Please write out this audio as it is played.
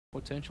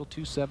Potential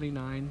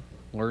 279.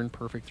 Learn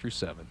perfect through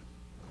 7.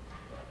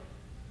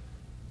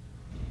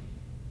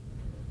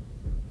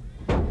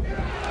 Count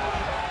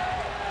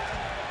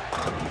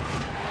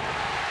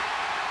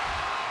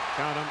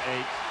them,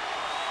 8.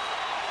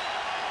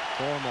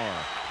 4 more.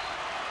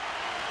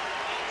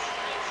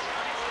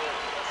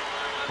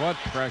 What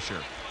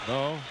pressure,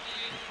 though.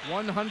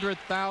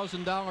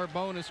 $100,000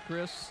 bonus,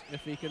 Chris,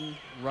 if he can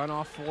run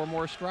off 4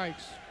 more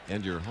strikes.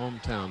 And your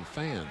hometown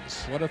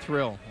fans. What a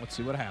thrill. Let's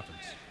see what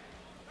happens.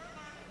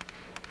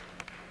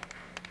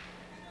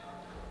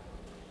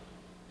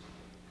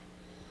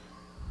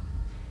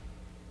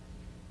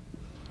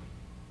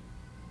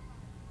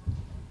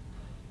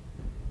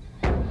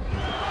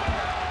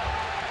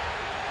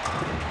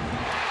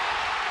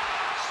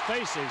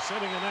 Stacy,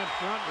 sitting in that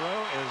front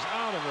row, is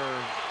out of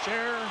her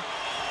chair.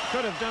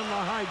 Could have done the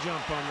high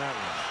jump on that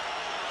one.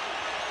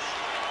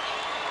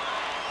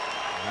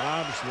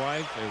 Bob's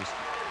wife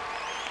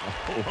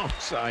is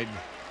alongside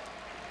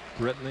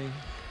Brittany.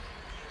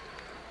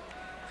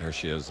 There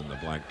she is in the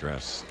black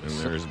dress. And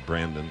there's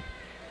Brandon.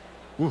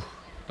 Whew.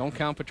 Don't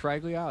count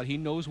Petraglia out. He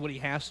knows what he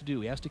has to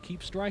do. He has to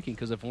keep striking,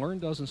 because if Learn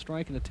doesn't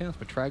strike in the 10th,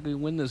 Petraglia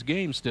win this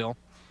game still.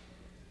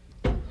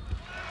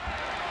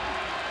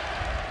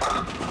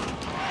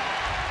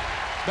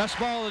 Best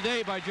ball of the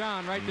day by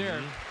John right there.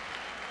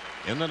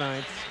 In the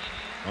 9th.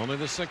 Only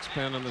the 6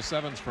 pin in the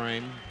 7th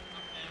frame.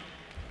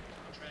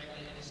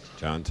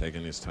 John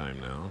taking his time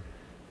now.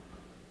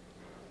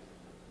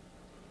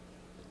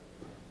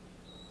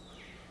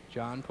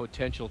 John,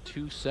 potential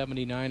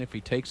 279 if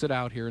he takes it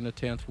out here in the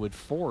 10th, would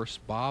force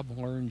Bob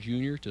Learn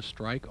Jr. to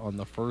strike on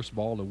the first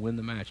ball to win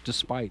the match,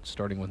 despite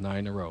starting with 9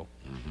 in a row.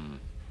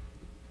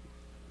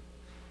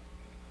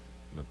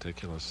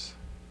 Meticulous.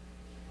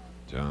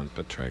 John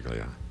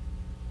Petraglia.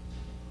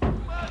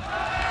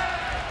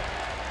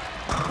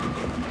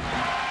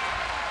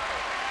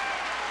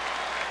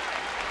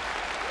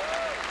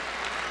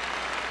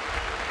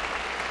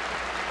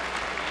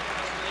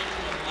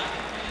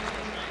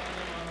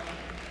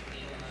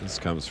 This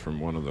comes from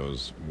one of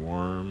those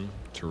warm,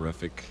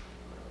 terrific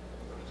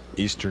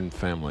Eastern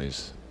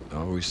families. They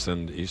always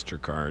send Easter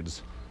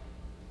cards.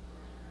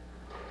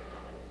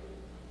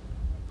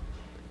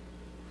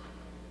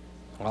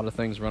 A lot of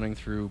things running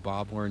through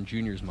Bob Learn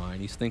Jr.'s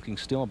mind. He's thinking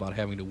still about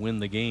having to win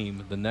the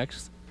game. The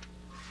next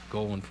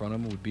goal in front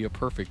of him would be a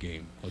perfect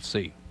game. Let's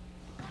see.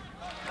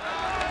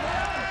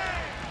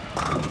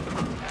 I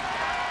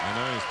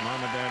know his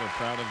mom and dad are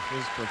proud of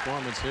his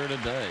performance here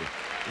today.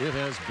 It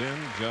has been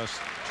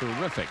just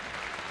terrific.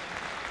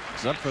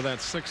 Except for that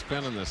 6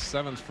 pin in the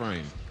 7th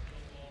frame.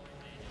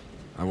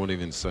 I won't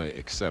even say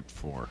except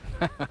for.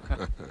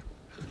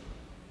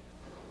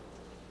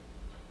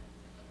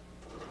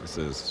 This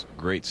is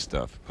great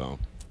stuff, Bo.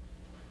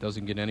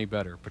 Doesn't get any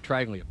better.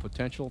 Petraglia,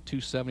 potential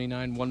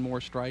 279. 1 more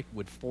strike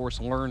would force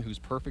Learn, who's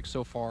perfect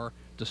so far,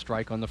 to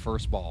strike on the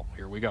first ball.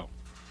 Here we go.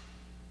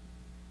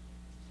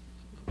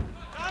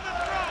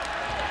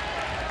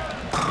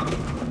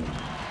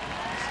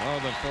 Oh,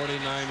 the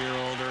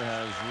 49-year-older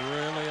has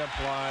really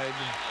applied,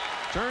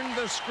 turned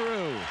the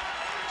screw.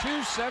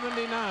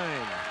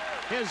 279.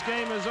 His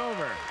game is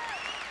over.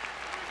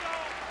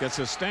 Gets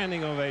a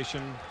standing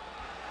ovation.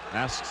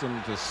 Asks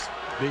him to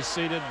be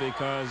seated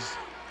because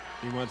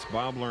he wants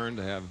Bob Learn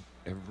to have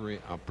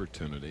every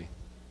opportunity.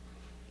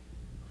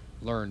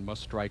 Learn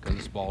must strike on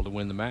this ball to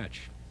win the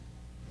match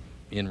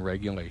in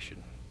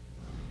regulation.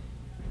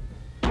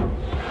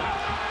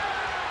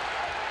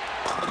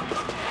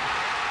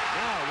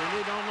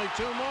 Only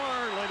 2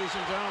 more, ladies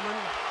and gentlemen.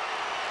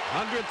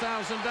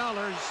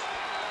 $100,000.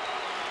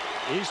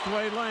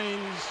 Eastway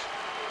Lanes.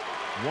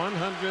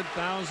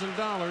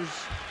 $100,000.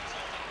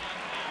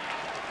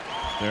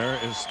 There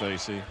is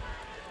Stacy.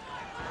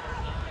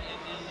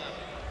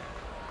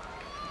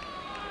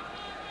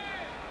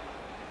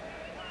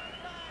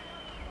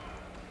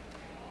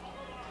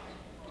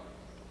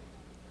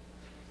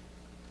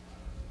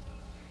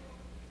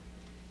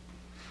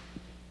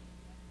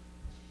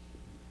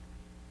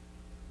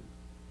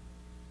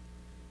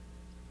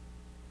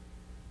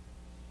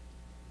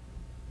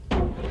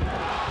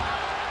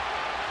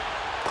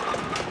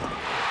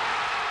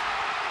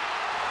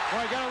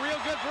 Boy, got a real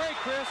good break,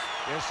 Chris.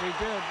 Yes, he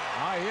did.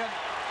 High hit.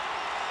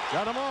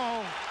 Got them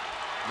all.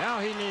 Now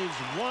he needs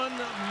 1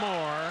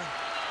 more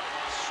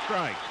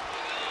strike.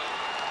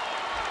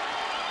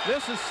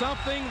 This is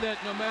something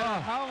that no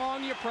matter how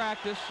long you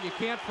practice, you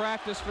can't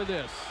practice for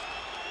this.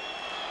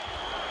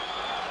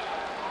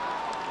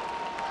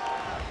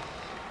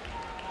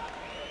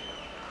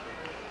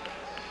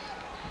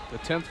 The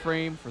 10th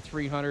frame for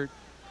 300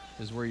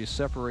 is where you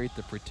separate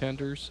the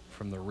pretenders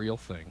from the real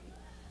thing.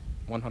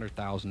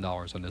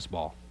 $100,000 on this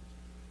ball.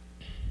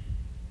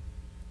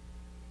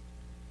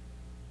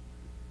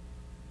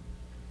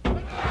 He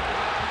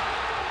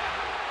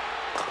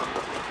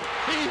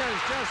has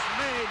just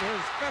made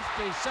his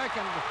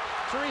 52nd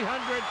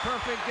 300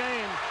 perfect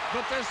game,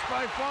 but this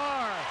by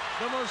far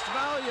the most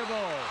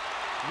valuable.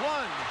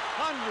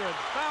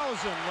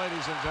 100,000,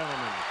 ladies and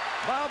gentlemen.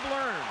 Bob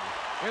Learn.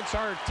 It's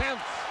our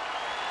 10th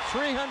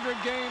 300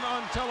 game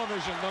on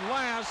television. The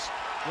last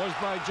was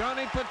by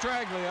Johnny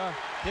Petraglia,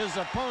 his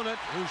opponent,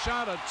 who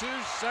shot a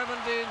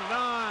 279.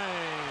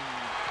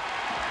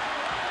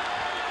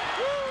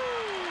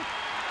 Woo!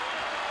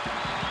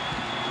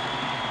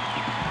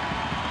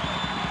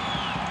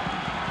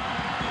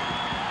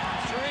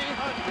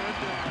 300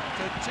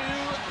 to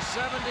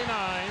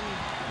 279,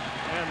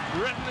 and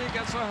Brittany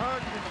gets a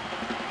hug.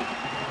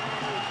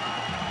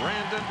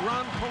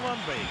 Ron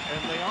Columbi,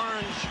 and the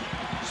orange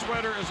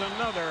sweater is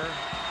another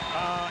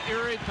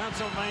Erie,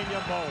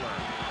 Pennsylvania bowler.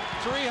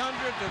 300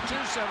 to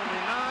 279.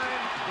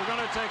 We're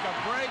going to take a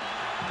break.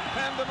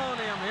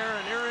 Pandemonium here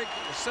in Erie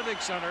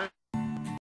Civic Center.